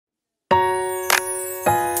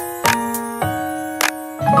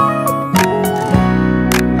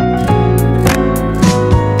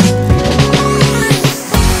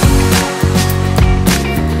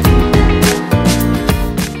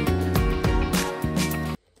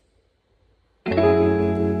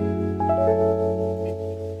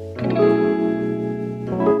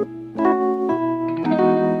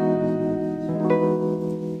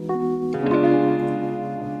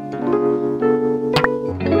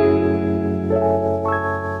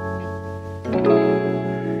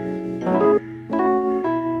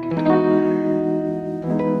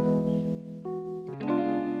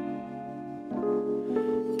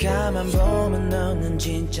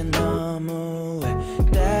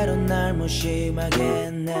정말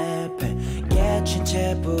무심하게 내팽개친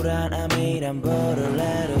채 불안함이란 벌을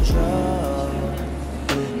내려줘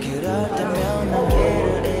그럴 때면 난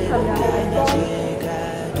길을 잃은 강아지가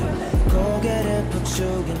돼 고개를 푹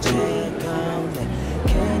숙인 채 걷네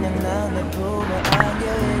그냥 난 내 품에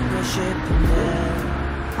안겨있고 싶은데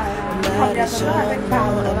날이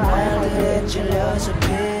선노한 말들에 찔려서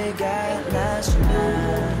피가 나서 난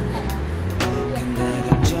근데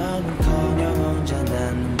걱정은커녕 혼자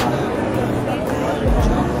나는 밥을 달려줘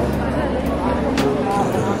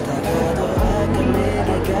그러다가도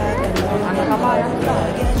헷갈리게 가끔 눈을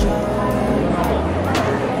가게 줘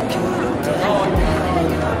그럴 때는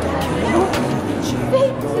어떻게 하는지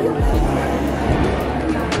몰라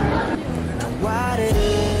난 와르르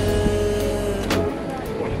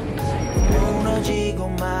무너지고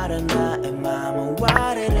말은 나의 맘은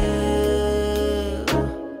와르르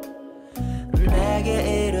내게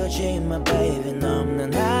이루어지만 baby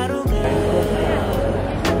넘는 하루는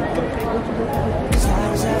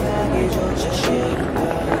상상하기조차 싫은 걸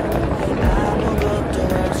아무것도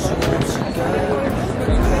할 수 없을 걸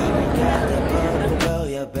바보가 돼버린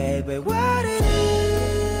거야 baby 와르르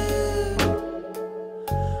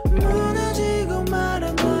무너지고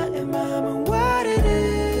말은 나의 맘은 와르르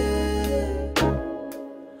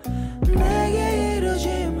내게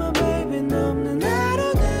이루어지만 baby 넘는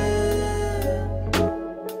하루는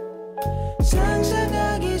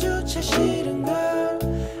상상하기조차 싫은걸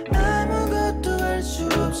아무것도 할 수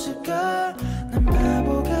없을걸 난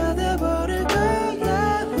바보가 돼버릴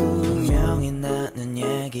거야 분명히 나는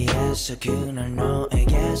얘기했어 그날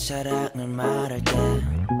너에게 사랑을 말할 때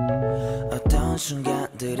어떤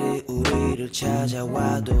순간들이 우리를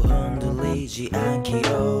찾아와도 흔들리지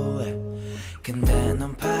않기로 해 근데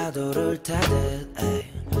넌 파도를 타듯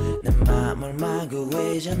내 맘을 마구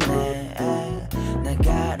잊었네 날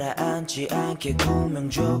가라앉지 않게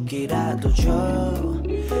구명조끼라도 줘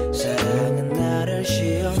사랑은 나를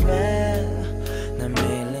시험해 난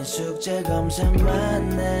밀린 숙제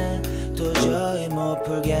검사만 해 도저히 못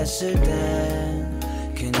풀겠을 땐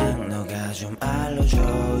그냥 너가 좀 알려줘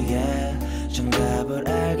yeah. 정답을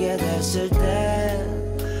알게 됐을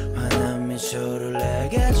땐 환한 미소를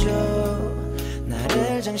내게 줘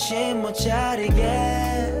나를 정신 못 차리게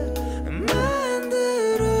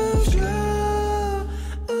만들어줘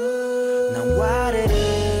난 와르르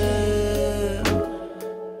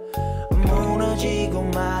무너지고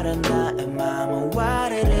말은 나의 맘은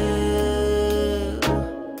와르르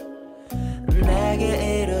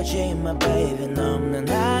내게 이루어지만 baby 넘는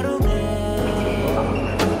하루는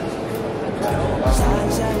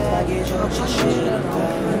상상하기조차 싫은 걸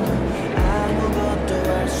아무것도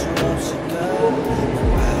할 수 없을 걸 난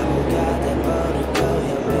바보가 돼버릴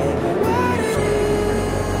거야 baby 와르르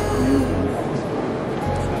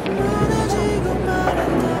무너지고 말은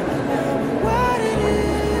나의 맘은 와르르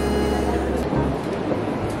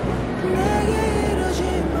내게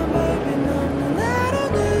이루어지만 baby 넘는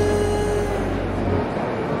하루는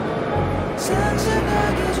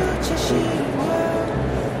상상하기조차 싫은 걸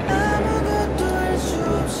아무것도 할 수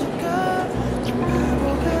없을 걸 난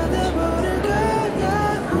바보가 돼버릴 거야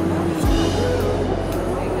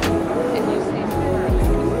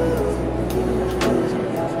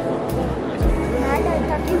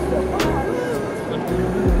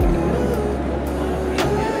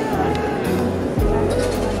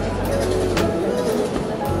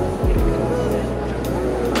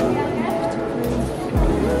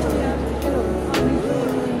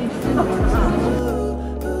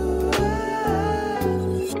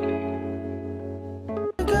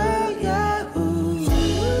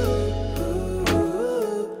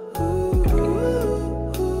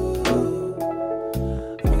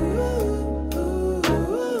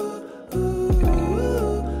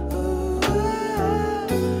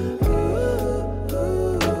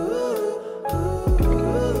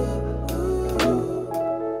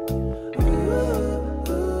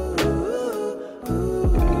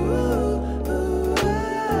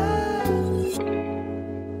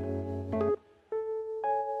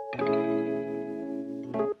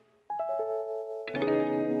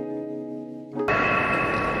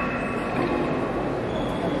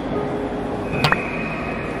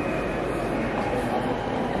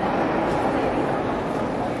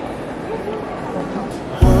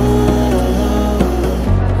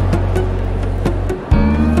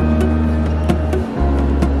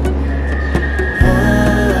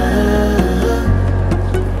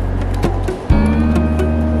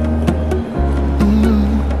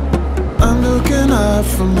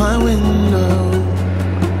From my window,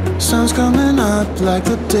 sun's coming up like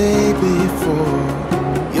the day before.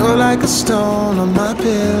 You're like a stone on my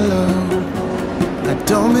pillow, like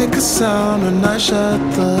Don't make a sound when I shut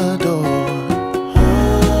the door.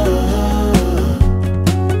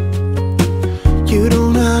 You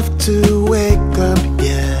don't have to wake up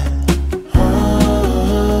yet.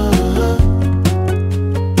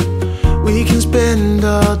 We can spend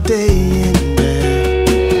all day in bed.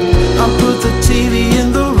 I'll put the TV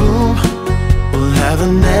in the room. We'll have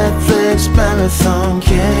a Netflix marathon,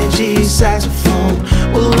 Kenny G saxophone.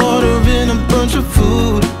 We'll order in a bunch of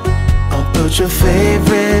food. I'll put your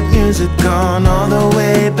favorite music on, all the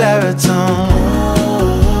way baritone.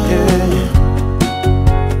 Yeah.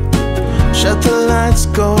 Shut the lights,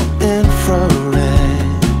 go infrared.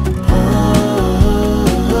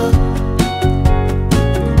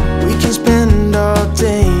 We can spend all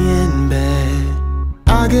day in bed.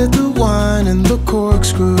 I get the wine and the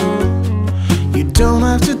corkscrew. You don't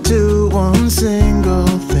have to do one single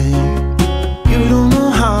thing. You don't know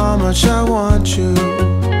how much I want you.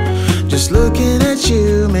 Just looking at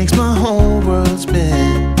you makes my whole world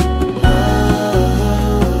spin.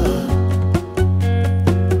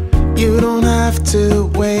 You don't have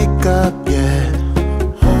to wake up yet.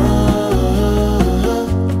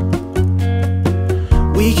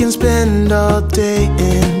 We can spend all day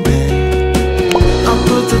in bed. I'll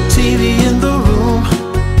put the TV in the room.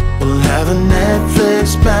 We'll have a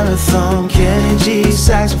Netflix marathon, Kenny G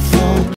saxophone.